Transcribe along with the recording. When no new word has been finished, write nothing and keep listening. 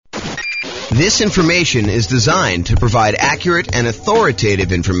This information is designed to provide accurate and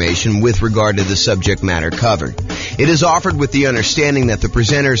authoritative information with regard to the subject matter covered. It is offered with the understanding that the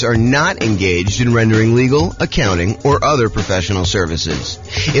presenters are not engaged in rendering legal, accounting, or other professional services.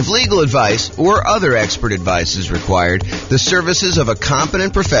 If legal advice or other expert advice is required, the services of a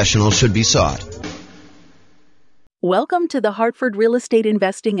competent professional should be sought. Welcome to the Hartford Real Estate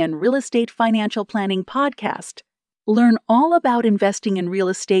Investing and Real Estate Financial Planning Podcast. Learn all about investing in real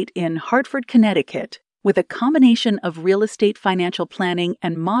estate in Hartford, Connecticut, with a combination of real estate financial planning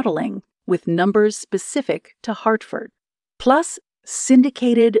and modeling with numbers specific to Hartford. Plus,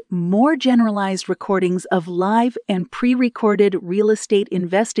 syndicated, more generalized recordings of live and pre-recorded real estate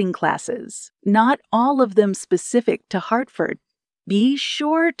investing classes, not all of them specific to Hartford. Be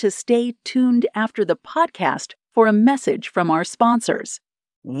sure to stay tuned after the podcast for a message from our sponsors.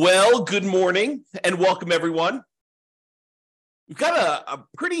 Well, good morning and welcome, everyone. We've got a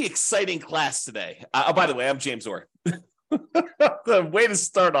pretty exciting class today. By the way, I'm James Orr. The way to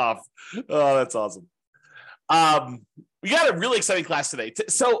start off. Oh, that's awesome. We got a really exciting class today.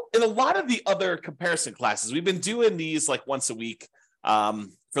 So in a lot of the other comparison classes, we've been doing these like once a week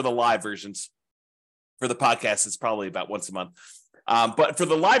for the live versions. For the podcast, it's probably about once a month. But for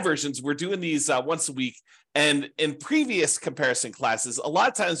the live versions, we're doing these once a week. And in previous comparison classes, a lot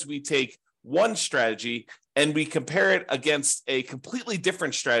of times we take one strategy and we compare it against a completely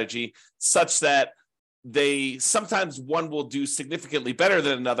different strategy such that sometimes one will do significantly better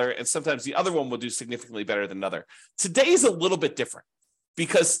than another, and sometimes the other one will do significantly better than another. Today is a little bit different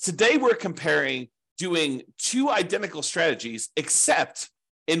because today we're comparing doing two identical strategies, except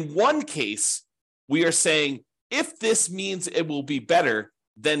in one case, we are saying, if this means it will be better,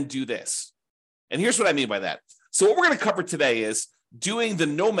 then do this. And here's what I mean by that. So what we're going to cover today is doing the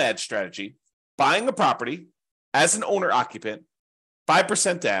nomad strategy, buying a property as an owner-occupant,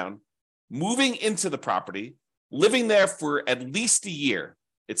 5% down, moving into the property, living there for at least a year.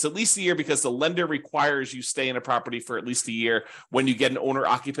 It's at least a year because the lender requires you stay in a property for at least a year when you get an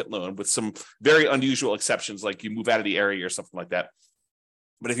owner-occupant loan, with some very unusual exceptions, like you move out of the area or something like that.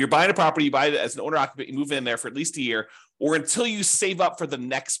 But if you're buying a property, you buy it as an owner-occupant, you move in there for at least a year, or until you save up for the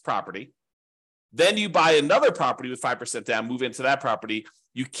next property. Then you buy another property with 5% down, move into that property.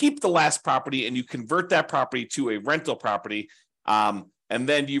 You keep the last property and you convert that property to a rental property. And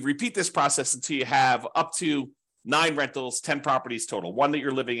then you repeat this process until you have up to 9 rentals, 10 properties total, one that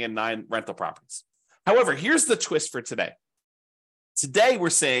you're living in, 9 rental properties. However, here's the twist for today. Today, we're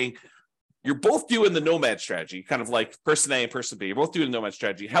saying you're both doing the nomad strategy, kind of like person A and person B. You're both doing the nomad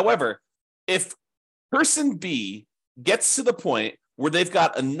strategy. However, if person B gets to the point where they've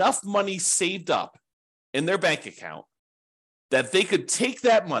got enough money saved up in their bank account that they could take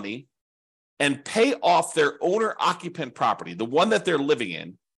that money and pay off their owner-occupant property, the one that they're living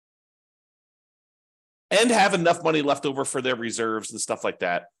in, and have enough money left over for their reserves and stuff like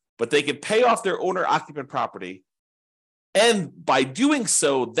that, but they can pay off their owner-occupant property, and by doing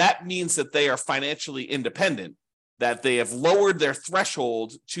so, that means that they are financially independent, that they have lowered their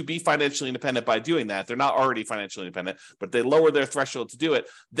threshold to be financially independent by doing that. They're not already financially independent, but they lower their threshold to do it.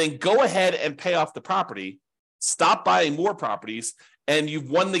 Then go ahead and pay off the property, stop buying more properties, and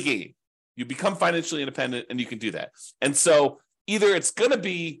you've won the game. You become financially independent and you can do that. And so either it's going to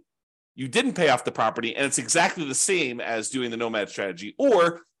be you didn't pay off the property and it's exactly the same as doing the nomad strategy,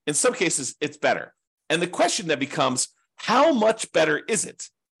 or in some cases it's better. And the question that becomes, how much better is it?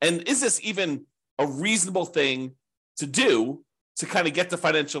 And is this even a reasonable thing to do to kind of get to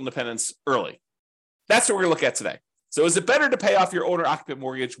financial independence early? That's what we're going to look at today. So is it better to pay off your owner-occupant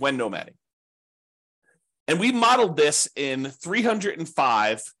mortgage when nomading? And we modeled this in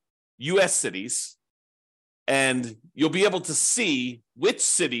 305 U.S. cities, and you'll be able to see which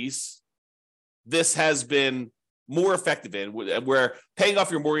cities this has been more effective in, where paying off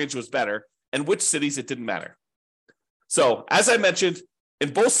your mortgage was better, and which cities it didn't matter. So as I mentioned,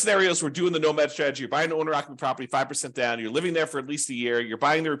 in both scenarios, we're doing the nomad strategy. You're buying an owner-occupant property, 5% down. You're living there for at least a year. You're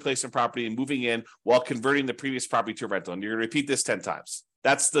buying the replacement property and moving in while converting the previous property to a rental. And you're going to repeat this 10 times.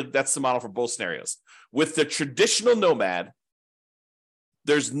 That's the model for both scenarios. With the traditional nomad,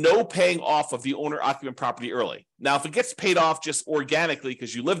 there's no paying off of the owner-occupant property early. Now, if it gets paid off just organically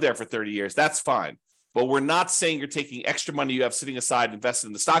because you live there for 30 years, that's fine. But we're not saying you're taking extra money you have sitting aside, invested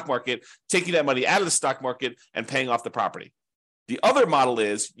in the stock market, taking that money out of the stock market and paying off the property. The other model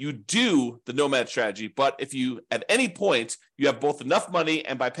is you do the nomad strategy, but if you, at any point, you have both enough money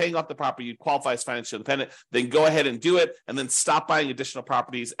and by paying off the property, you qualify as financially independent, then go ahead and do it and then stop buying additional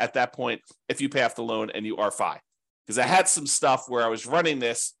properties at that point if you pay off the loan and you are fine. Because I had some stuff where I was running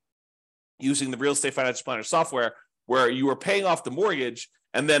this using the real estate financial planner software where you were paying off the mortgage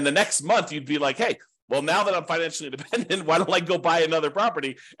And then the next month you'd be like, hey, well, now that I'm financially independent, why don't I go buy another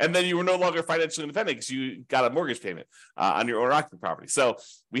property? And then you were no longer financially independent because you got a mortgage payment on your owner-occupant property. So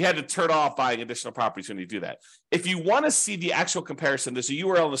we had to turn off buying additional properties when you do that. If you want to see the actual comparison, there's a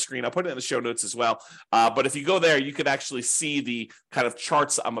URL on the screen. I'll put it in the show notes as well. But if you go there, you could actually see the kind of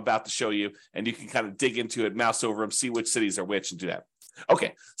charts I'm about to show you, and you can kind of dig into it, mouse over them, see which cities are which, and do that.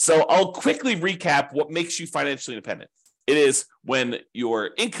 Okay, so I'll quickly recap what makes you financially independent. It is when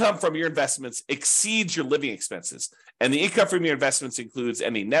your income from your investments exceeds your living expenses. And the income from your investments includes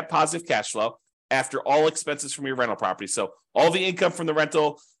any net positive cash flow after all expenses from your rental property. So all the income from the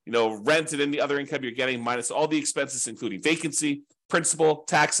rental, rent and any other income you're getting minus all the expenses, including vacancy, principal,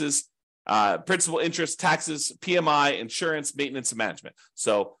 taxes, principal, interest, taxes, PMI, insurance, maintenance, and management.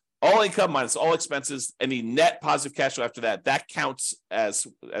 So all income minus all expenses, any net positive cash flow after that, that counts as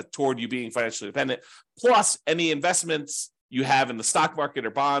toward you being financially independent, plus any investments you have in the stock market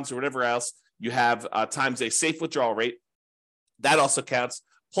or bonds or whatever else you have times a safe withdrawal rate. That also counts.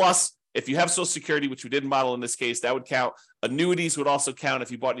 Plus, if you have Social Security, which we didn't model in this case, that would count. Annuities would also count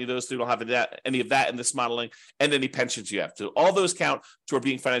if you bought any of those. We don't have any of that in this modeling, and any pensions you have. So all those count toward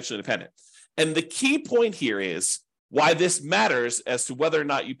being financially independent. And the key point here is why this matters as to whether or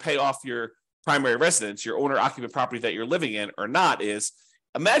not you pay off your primary residence, your owner-occupant property that you're living in or not, is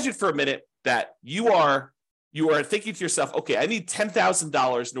imagine for a minute that you are thinking to yourself, okay, I need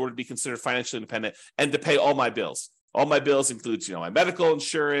 $10,000 in order to be considered financially independent and to pay all my bills. All my bills includes, my medical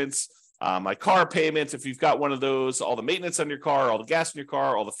insurance, my car payments, if you've got one of those, all the maintenance on your car, all the gas in your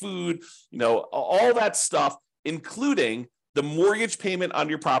car, all the food, all that stuff, including the mortgage payment on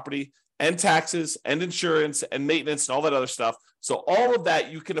your property, and taxes and insurance and maintenance and all that other stuff. So all of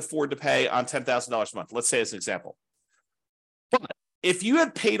that you can afford to pay on $10,000 a month. Let's say as an example. But if you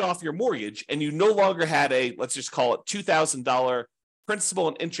had paid off your mortgage and you no longer had let's just call it $2,000 principal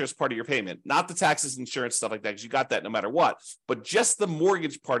and interest part of your payment, not the taxes, insurance, stuff like that, because you got that no matter what, but just the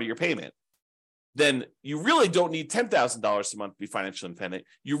mortgage part of your payment, then you really don't need $10,000 a month to be financially independent.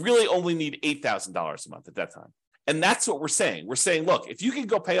 You really only need $8,000 a month at that time. And that's what we're saying. We're saying, look, if you can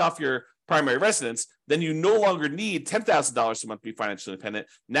go pay off your primary residence, then you no longer need $10,000 a month to be financially independent.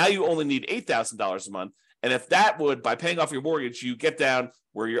 Now you only need $8,000 a month. And if that would, by paying off your mortgage, you get down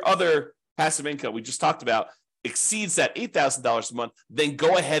where your other passive income we just talked about exceeds that $8,000 a month, then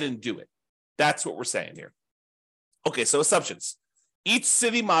go ahead and do it. That's what we're saying here. Okay, so assumptions. Each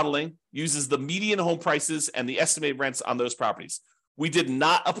city modeling uses the median home prices and the estimated rents on those properties. We did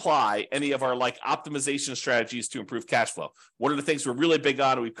not apply any of our optimization strategies to improve cash flow. One of the things we're really big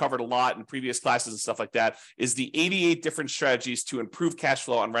on, and we've covered a lot in previous classes and stuff like that, is the 88 different strategies to improve cash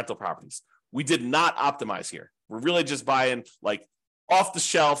flow on rental properties. We did not optimize here. We're really just buying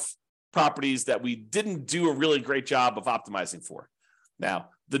off-the-shelf properties that we didn't do a really great job of optimizing for. Now,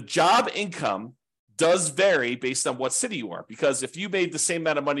 the job income does vary based on what city you are, because if you made the same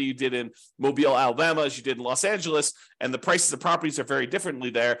amount of money you did in Mobile, Alabama as you did in Los Angeles, and the prices of properties are very differently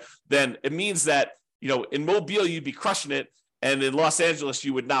there, then it means that, in Mobile, you'd be crushing it, and in Los Angeles,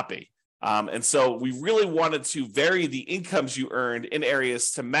 you would not be. And so we really wanted to vary the incomes you earned in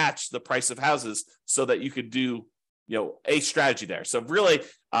areas to match the price of houses so that you could do, a strategy there. So really,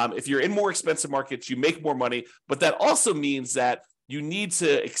 if you're in more expensive markets, you make more money, but that also means that you need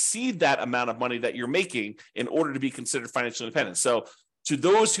to exceed that amount of money that you're making in order to be considered financially independent. So to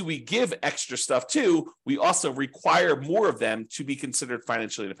those who we give extra stuff to, we also require more of them to be considered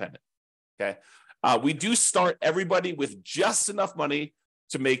financially independent. Okay. We do start everybody with just enough money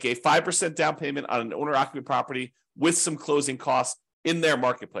to make a 5% down payment on an owner-occupant property with some closing costs in their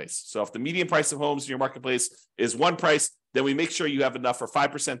marketplace. So if the median price of homes in your marketplace is one price, then we make sure you have enough for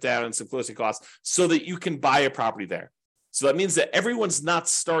 5% down and some closing costs so that you can buy a property there. So that means that everyone's not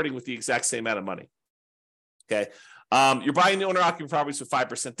starting with the exact same amount of money. Okay. You're buying the owner-occupant properties with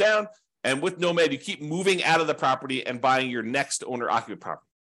 5% down, and with Nomad, you keep moving out of the property and buying your next owner-occupant property.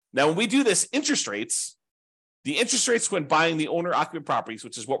 Now, when we do this, the interest rates when buying the owner-occupant properties,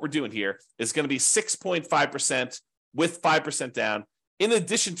 which is what we're doing here, is going to be 6.5% with 5% down. In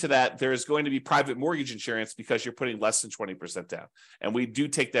addition to that, there is going to be private mortgage insurance because you're putting less than 20% down. And we do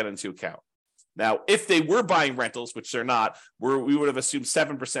take that into account. Now, if they were buying rentals, which they're not, we would have assumed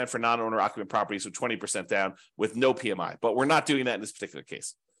 7% for non-owner occupant properties with 20% down with no PMI. But we're not doing that in this particular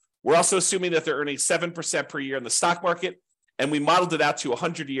case. We're also assuming that they're earning 7% per year in the stock market. And we modeled it out to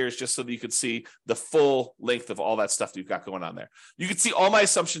 100 years just so that you could see the full length of all that stuff that you've got going on there. You can see all my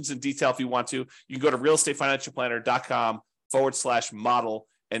assumptions in detail if you want to. You can go to realestatefinancialplanner.com/model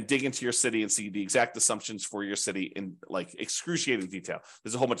and dig into your city and see the exact assumptions for your city in excruciating detail.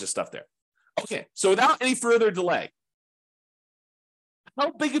 There's a whole bunch of stuff there. Okay, so without any further delay,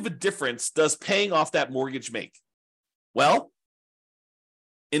 how big of a difference does paying off that mortgage make? Well,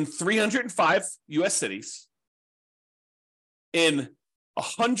 in 305 US cities, in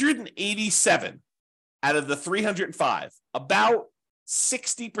 187 out of the 305, about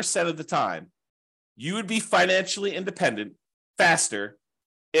 60% of the time, you would be financially independent faster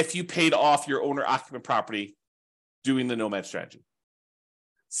if you paid off your owner-occupant property doing the nomad strategy.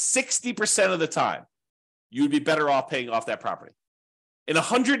 60% of the time, you would be better off paying off that property. In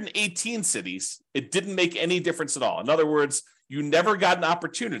 118 cities, it didn't make any difference at all. In other words, you never got an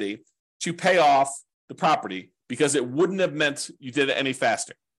opportunity to pay off the property because it wouldn't have meant you did it any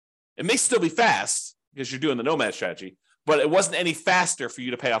faster. It may still be fast because you're doing the nomad strategy, but it wasn't any faster for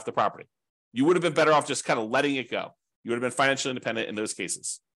you to pay off the property. You would have been better off just kind of letting it go. You would have been financially independent in those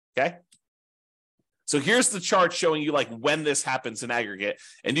cases, okay? So here's the chart showing you like when this happens in aggregate.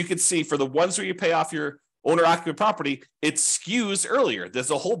 And you can see for the ones where you pay off your owner-occupant property, it skews earlier.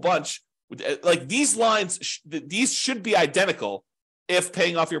 There's a whole bunch. Like these lines, these should be identical if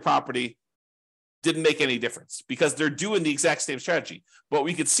paying off your property didn't make any difference because they're doing the exact same strategy. But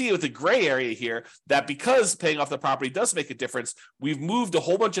we could see with the gray area here that because paying off the property does make a difference, we've moved a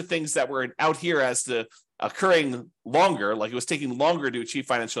whole bunch of things that were out here as to occurring longer, like it was taking longer to achieve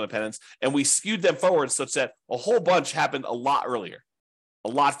financial independence, and we skewed them forward such that a whole bunch happened a lot earlier, a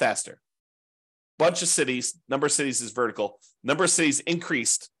lot faster. Bunch of cities, number of cities is vertical, number of cities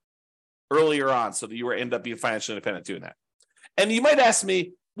increased earlier on so that you were end up being financially independent doing that. And you might ask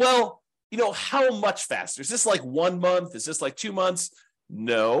me, well, you know, how much faster? Is this like 1 month? Is this like 2 months?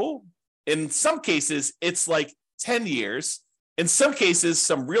 No. In some cases, it's like 10 years. In some cases,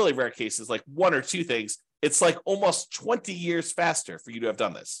 some really rare cases, like 1 or 2 things, it's like almost 20 years faster for you to have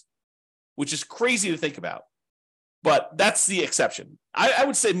done this, which is crazy to think about. But that's the exception. I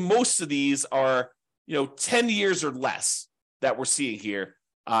would say most of these are, 10 years or less that we're seeing here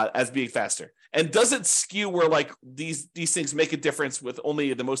as being faster. And does it skew where like these things make a difference with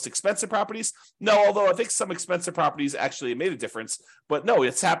only the most expensive properties? No, although I think some expensive properties actually made a difference. But no,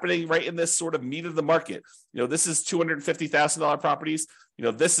 it's happening right in this sort of meat of the market. This is $250,000 properties.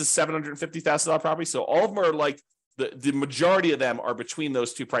 This is $750,000 properties. So all of them are like the majority of them are between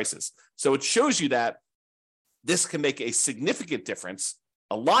those two prices. So it shows you that this can make a significant difference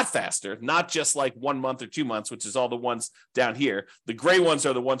a lot faster, not just like 1 month or 2 months, which is all the ones down here. The gray ones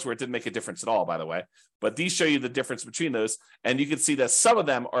are the ones where it didn't make a difference at all, by the way. But these show you the difference between those. And you can see that some of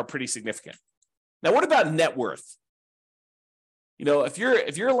them are pretty significant. Now, what about net worth? If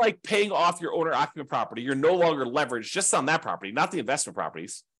you're like paying off your owner-occupant property, you're no longer leveraged just on that property, not the investment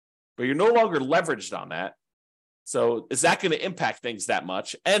properties, but you're no longer leveraged on that. So is that going to impact things that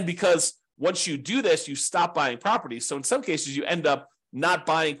much? And because once you do this, you stop buying properties. So in some cases, you end up not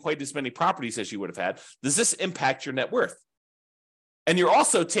buying quite as many properties as you would have had. Does this impact your net worth? And you're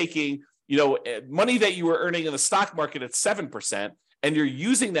also taking, money that you were earning in the stock market at 7%, and you're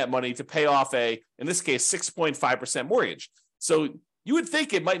using that money to pay off in this case, 6.5% mortgage. So you would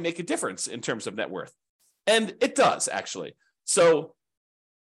think it might make a difference in terms of net worth. And it does, actually. So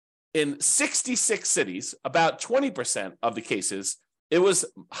in 66 cities, about 20% of the cases, it was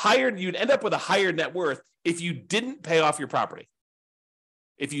higher. You'd end up with a higher net worth if you didn't pay off your property.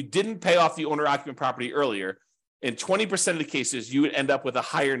 If you didn't pay off the owner-occupant property earlier, in 20% of the cases, you would end up with a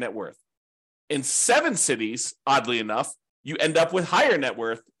higher net worth. In 7 cities, oddly enough, you end up with higher net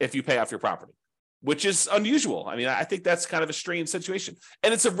worth if you pay off your property, which is unusual. I mean, I think that's kind of a strange situation.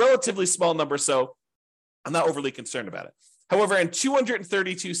 And it's a relatively small number, so I'm not overly concerned about it. However, in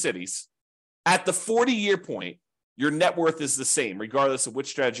 232 cities, at the 40-year point, your net worth is the same, regardless of which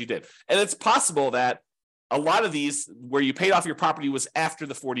strategy you did. And it's possible that a lot of these where you paid off your property was after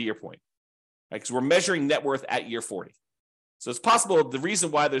the 40-year point, right? Because we're measuring net worth at year 40. So it's possible the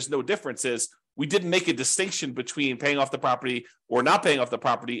reason why there's no difference is we didn't make a distinction between paying off the property or not paying off the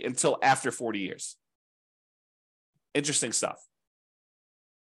property until after 40 years. Interesting stuff.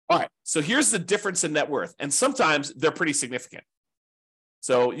 All right, so here's the difference in net worth. And sometimes they're pretty significant.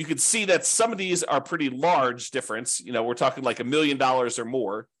 So you can see that some of these are pretty large difference. We're talking like $1 million or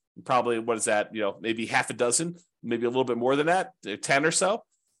more. Probably, what is that? Maybe half a dozen, maybe a little bit more than that, 10 or so.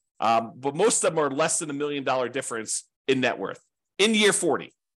 But most of them are less than $1 million difference in net worth in year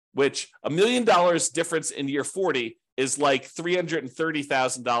 40, which $1 million difference in year 40 is like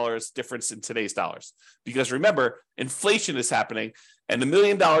 $330,000 difference in today's dollars. Because remember, inflation is happening, and $1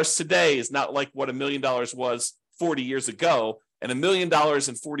 million today is not like what $1 million was 40 years ago, and $1 million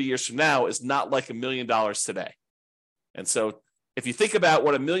in 40 years from now is not like $1 million today. And so if you think about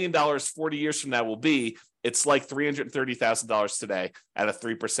what $1 million 40 years from now will be, it's like $330,000 today at a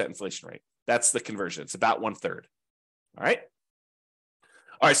 3% inflation rate. That's the conversion. It's about 1/3. All right.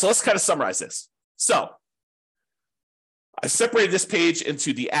 All right, so let's kind of summarize this. So I separated this page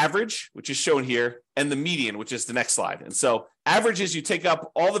into the average, which is shown here, and the median, which is the next slide. And so average is you take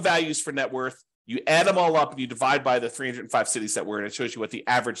up all the values for net worth, you add them all up, and you divide by the 305 cities that we're in. It shows you what the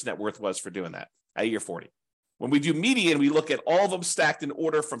average net worth was for doing that at year 40. When we do median, we look at all of them stacked in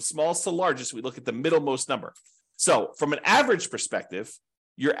order from smallest to largest. We look at the middlemost number. So from an average perspective,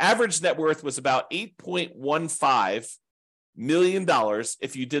 your average net worth was about $8.15 million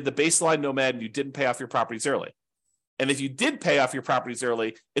if you did the baseline nomad and you didn't pay off your properties early. And if you did pay off your properties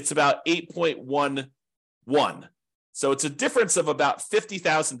early, it's about 8.11. So it's a difference of about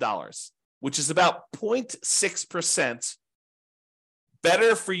 $50,000, which is about 0.6%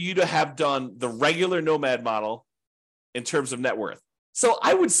 better for you to have done the regular nomad model in terms of net worth. So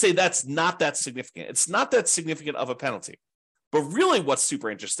I would say that's not that significant. It's not that significant of a penalty. But really what's super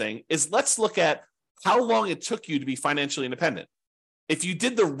interesting is let's look at how long it took you to be financially independent. If you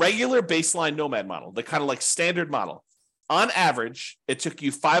did the regular baseline nomad model, the kind of like standard model, on average, it took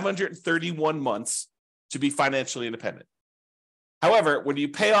you 531 months to be financially independent. However, when you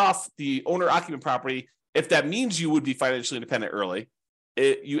pay off the owner-occupant property, if that means you would be financially independent early,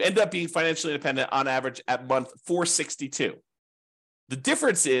 you end up being financially independent on average at month 462. The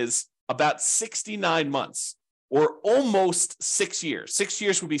difference is about 69 months or almost 6 years. 6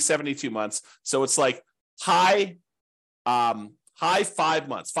 years would be 72 months. So it's like high 5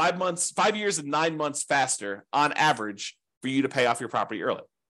 months, 5 years and 9 months faster on average for you to pay off your property early.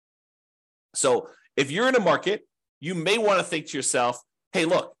 So if you're in a market, you may want to think to yourself, hey,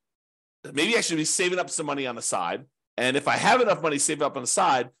 look, maybe I should be saving up some money on the side. And if I have enough money saved up on the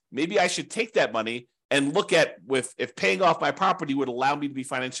side, maybe I should take that money and look at if paying off my property would allow me to be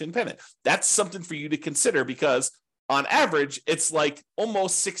financially independent. That's something for you to consider because on average, it's like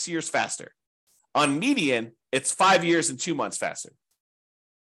almost 6 years faster. On median, it's 5 years and 2 months faster.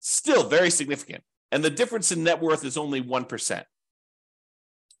 Still very significant. And the difference in net worth is only 1%.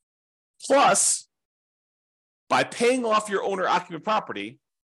 Plus, by paying off your owner-occupant property,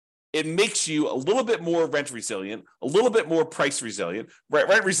 it makes you a little bit more rent resilient, a little bit more price resilient.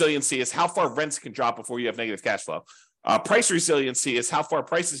 Rent resiliency is how far rents can drop before you have negative cash flow. Price resiliency is how far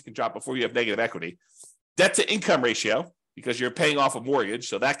prices can drop before you have negative equity. Debt to income ratio, because you're paying off a mortgage,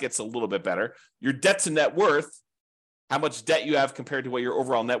 so that gets a little bit better. Your debt to net worth, how much debt you have compared to what your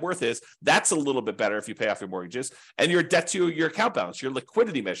overall net worth is, that's a little bit better if you pay off your mortgages. And your debt to your account balance, your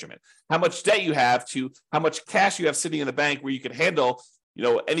liquidity measurement, how much debt you have to how much cash you have sitting in the bank where you can handle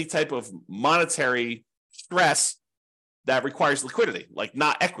any type of monetary stress that requires liquidity, like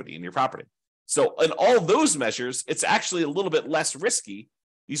not equity in your property. So in all those measures, it's actually a little bit less risky.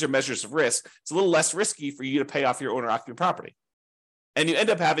 These are measures of risk. It's a little less risky for you to pay off your owner-occupant property. And you end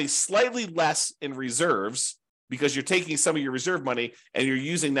up having slightly less in reserves because you're taking some of your reserve money and you're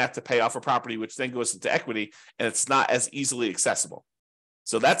using that to pay off a property, which then goes into equity, and it's not as easily accessible.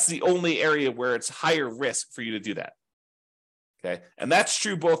 So that's the only area where it's higher risk for you to do that. Okay, and that's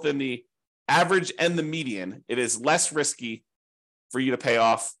true both in the average and the median. It is less risky for you to pay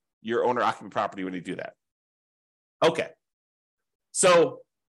off your owner-occupant property when you do that. Okay, so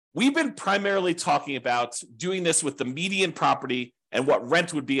we've been primarily talking about doing this with the median property and what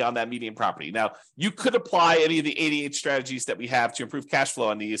rent would be on that median property. Now, you could apply any of the 88 strategies that we have to improve cash flow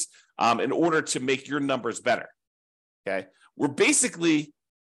on these in order to make your numbers better. Okay, we're basically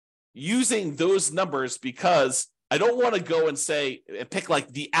using those numbers because I don't want to go and pick like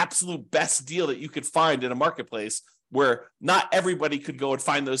the absolute best deal that you could find in a marketplace where not everybody could go and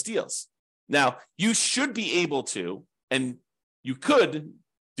find those deals. Now, you should be able to, and you could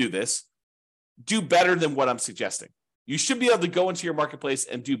do this, do better than what I'm suggesting. You should be able to go into your marketplace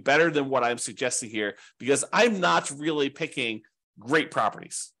and do better than what I'm suggesting here because I'm not really picking great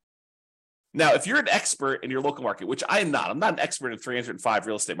properties. Now, if you're an expert in your local market, which I am not, I'm not an expert in 305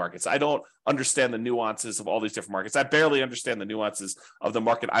 real estate markets. I don't understand the nuances of all these different markets. I barely understand the nuances of the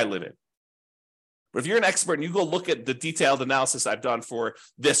market I live in. But if you're an expert and you go look at the detailed analysis I've done for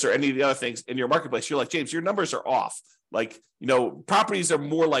this or any of the other things in your marketplace, you're like, James, your numbers are off. Like, properties are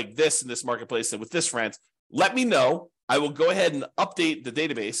more like this in this marketplace than with this rent. Let me know. I will go ahead and update the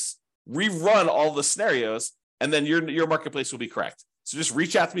database, rerun all the scenarios, and then your marketplace will be correct. So just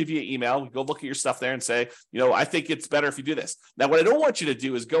reach out to me via email. Go look at your stuff there and say, I think it's better if you do this. Now, what I don't want you to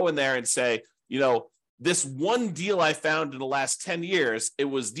do is go in there and say, this one deal I found in the last 10 years, it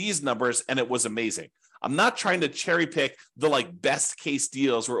was these numbers and it was amazing. I'm not trying to cherry pick the best case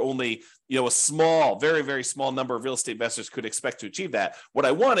deals where only, a small, very, very small number of real estate investors could expect to achieve that. What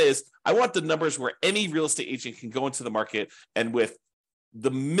I want the numbers where any real estate agent can go into the market and with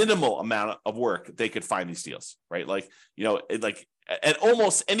the minimal amount of work, they could find these deals, right? At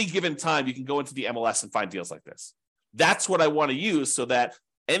almost any given time, you can go into the MLS and find deals like this. That's what I want to use so that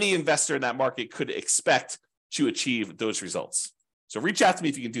any investor in that market could expect to achieve those results. So reach out to me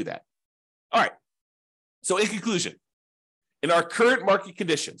if you can do that. All right. So in conclusion, in our current market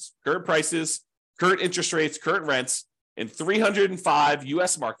conditions, current prices, current interest rates, current rents, in 305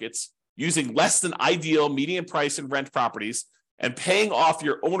 U.S. markets, using less than ideal median price and rent properties and paying off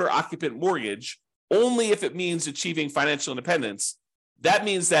your owner-occupant mortgage only if it means achieving financial independence, that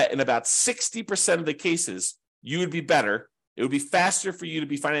means that in about 60% of the cases, you would be better. It would be faster for you to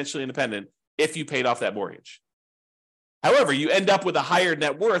be financially independent if you paid off that mortgage. However, you end up with a higher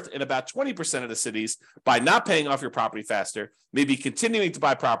net worth in about 20% of the cities by not paying off your property faster, maybe continuing to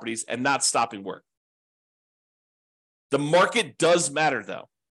buy properties and not stopping work. The market does matter, though.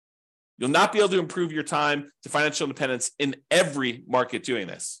 You'll not be able to improve your time to financial independence in every market doing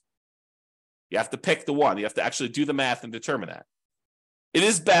this. You have to pick the one. You have to actually do the math and determine that. It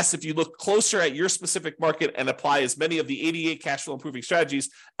is best if you look closer at your specific market and apply as many of the 88 cash flow improving strategies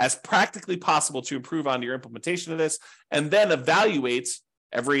as practically possible to improve on your implementation of this, and then evaluate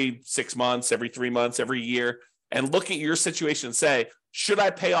every 6 months, every 3 months, every year, and look at your situation and say, should I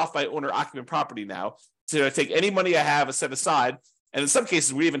pay off my owner-occupant property now? Should I take any money I have and set aside? And in some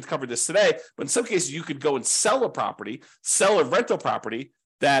cases, we even covered this today, but in some cases, you could go and sell a property, sell a rental property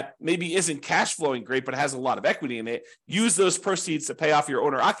that maybe isn't cash flowing great, but has a lot of equity in it. Use those proceeds to pay off your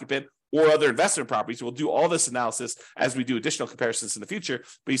owner-occupant or other investment properties. We'll do all this analysis as we do additional comparisons in the future.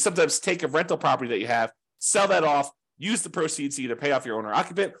 But you sometimes take a rental property that you have, sell that off, use the proceeds to either pay off your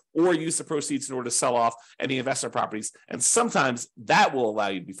owner-occupant or use the proceeds in order to sell off any investment properties. And sometimes that will allow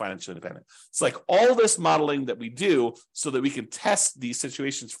you to be financially independent. It's like all this modeling that we do so that we can test these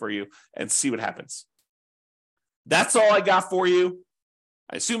situations for you and see what happens. That's all I got for you.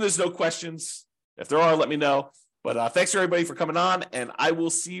 I assume there's no questions. If there are, let me know. But thanks everybody for coming on, and I will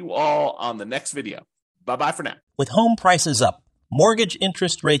see you all on the next video. Bye-bye for now. With home prices up, mortgage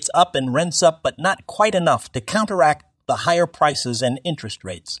interest rates up, and rents up, but not quite enough to counteract the higher prices and interest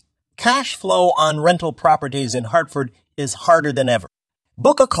rates, cash flow on rental properties in Hartford is harder than ever.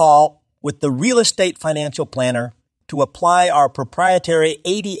 Book a call with the Real Estate Financial Planner to apply our proprietary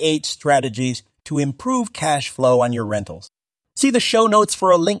 88 strategies to improve cash flow on your rentals. See the show notes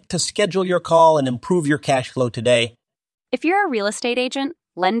for a link to schedule your call and improve your cash flow today. If you're a real estate agent,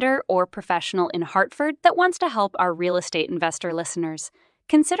 lender, or professional in Hartford that wants to help our real estate investor listeners,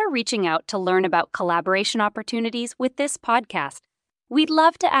 consider reaching out to learn about collaboration opportunities with this podcast. We'd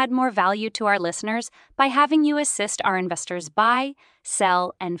love to add more value to our listeners by having you assist our investors buy,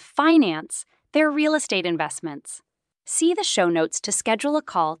 sell, and finance their real estate investments. See the show notes to schedule a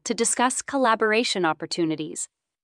call to discuss collaboration opportunities.